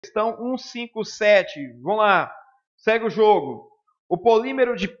Questão 157. Vamos lá. Segue o jogo. O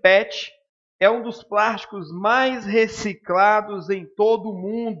polímero de PET é um dos plásticos mais reciclados em todo o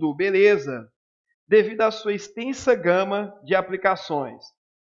mundo. Beleza. Devido à sua extensa gama de aplicações.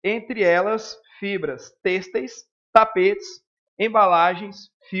 Entre elas, fibras, têxteis, tapetes, embalagens,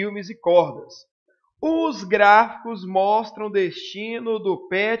 filmes e cordas. Os gráficos mostram o destino do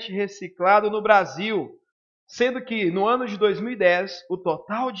PET reciclado no Brasil, sendo que no ano de 2010, o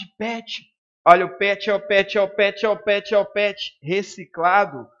total de PET, olha o PET, é o PET, é o PET, é o PET, é o PET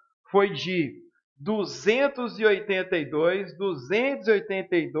reciclado, foi de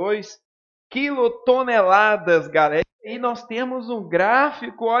 282 quilotoneladas, galera. E nós temos um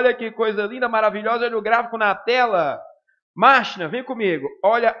gráfico, olha que coisa linda, maravilhosa, olha o gráfico na tela. Máquina, vem comigo.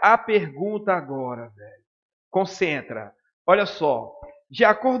 Olha a pergunta agora, velho. Concentra. Olha só. De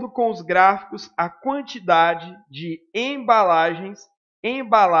acordo com os gráficos, a quantidade de embalagens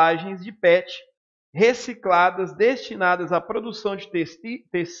de PET recicladas destinadas à produção de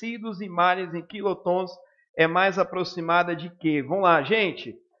tecidos e malhas em quilotons é mais aproximada de quê? Vamos lá,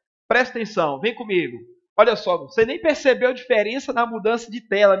 gente. Presta atenção, vem comigo. Olha só, você nem percebeu a diferença na mudança de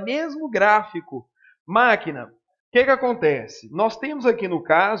tela, mesmo gráfico. Máquina, o que acontece? Nós temos aqui no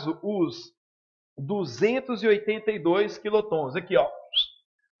caso os 282 quilotons. Aqui, ó.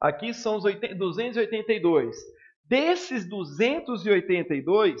 Aqui são os 282. Desses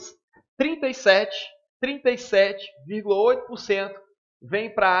 282, 37,8%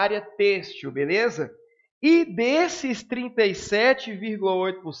 vem para a área têxtil, beleza? E desses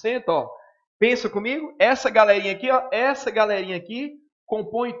 37,8%, ó, pensa comigo, essa galerinha aqui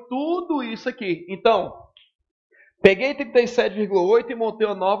compõe tudo isso aqui. Então, peguei 37,8 e montei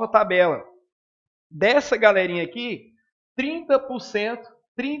uma nova tabela. Dessa galerinha aqui, 30%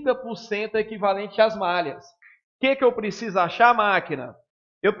 é equivalente às malhas. O que eu preciso achar, máquina?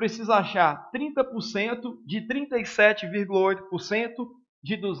 Eu preciso achar 30% de 37,8%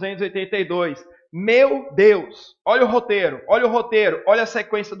 de 282. Meu Deus! Olha o roteiro, olha a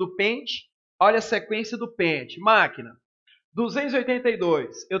sequência do pente, olha a sequência do pente. Máquina,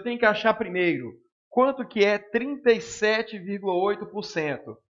 282, eu tenho que achar primeiro quanto que é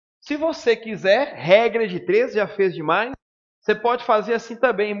 37,8%. Se você quiser, regra de 3, já fez demais, você pode fazer assim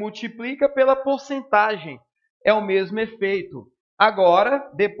também, multiplica pela porcentagem. É o mesmo efeito. Agora,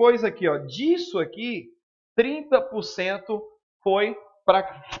 depois aqui, ó, disso aqui, 30% foi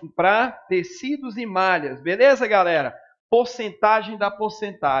para tecidos e malhas. Beleza, galera? Porcentagem da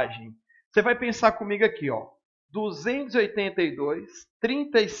porcentagem. Você vai pensar comigo aqui, ó. 282,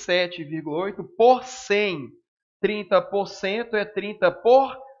 37,8 por 100. 30% é 30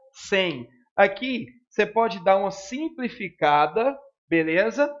 por 100. Aqui, você pode dar uma simplificada,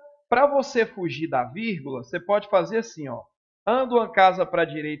 beleza? Para você fugir da vírgula, você pode fazer assim, ó. Anda uma casa para a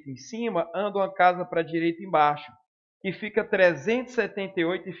direita em cima, anda uma casa para a direita embaixo. Que fica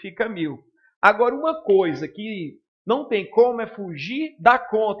 378 e fica 1.000. Agora, uma coisa que não tem como é fugir da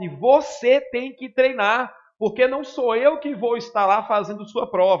conta. E você tem que treinar, porque não sou eu que vou estar lá fazendo sua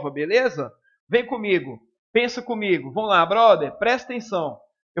prova, beleza? Vem comigo, pensa comigo. Vamos lá, brother, presta atenção.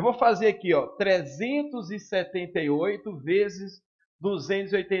 Eu vou fazer aqui, ó, 378 vezes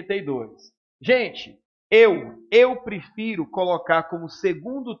 282. Gente, eu prefiro colocar como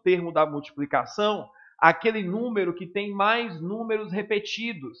segundo termo da multiplicação aquele número que tem mais números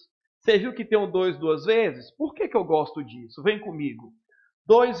repetidos. Você viu que tem um 2 duas vezes? Por que eu gosto disso? Vem comigo.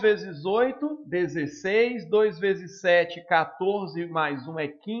 2 vezes 8, 16. 2 vezes 7, 14, mais 1 é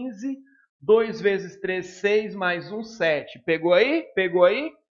 15. 2 vezes 3, 6, mais 1, 7. Pegou aí? Pegou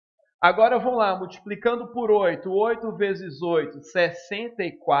aí? Agora vamos lá, multiplicando por 8. 8 vezes 8,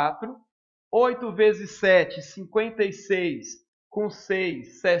 64. 8 vezes 7, 56. Com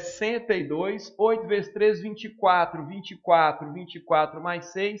 6, 62. 8 vezes 3, 24. 24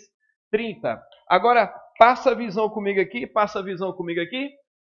 mais 6, 30. Agora, passa a visão comigo aqui,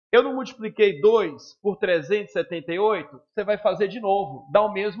 Eu não multipliquei 2 por 378? Você vai fazer de novo, dá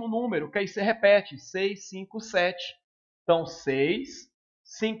o mesmo número, que aí você repete, 6, 5, 7. Então, 6,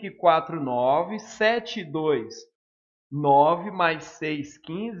 5 e 4, 9, 7 e 2, 9, mais 6,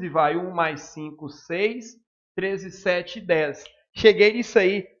 15, vai 1 mais 5, 6, 13, 7, 10. Cheguei nisso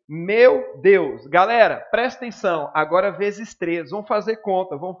aí. Meu Deus! Galera, presta atenção. Agora vezes 3. Vamos fazer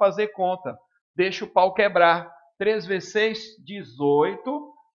conta. Deixa o pau quebrar. 3 vezes 6,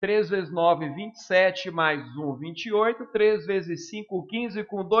 18. 3 vezes 9, 27. Mais 1, 28. 3 vezes 5, 15.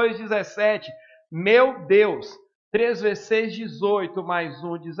 Com 2, 17. Meu Deus! 3 vezes 6, 18. Mais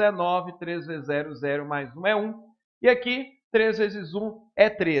 1, 19. 3 vezes 0, 0. Mais 1 é 1. E aqui, 3 vezes 1 é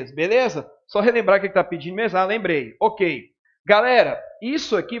 3. Beleza? Só relembrar o que está pedindo mesmo. Ah, lembrei. Ok. Galera,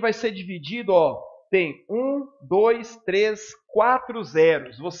 isso aqui vai ser dividido, ó, tem 1, 2, 3, 4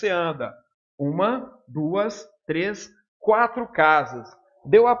 zeros. Você anda 1, 2, 3, 4 casas.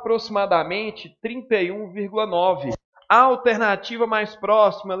 Deu aproximadamente 31,9. A alternativa mais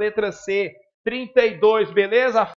próxima, letra C, 32, beleza?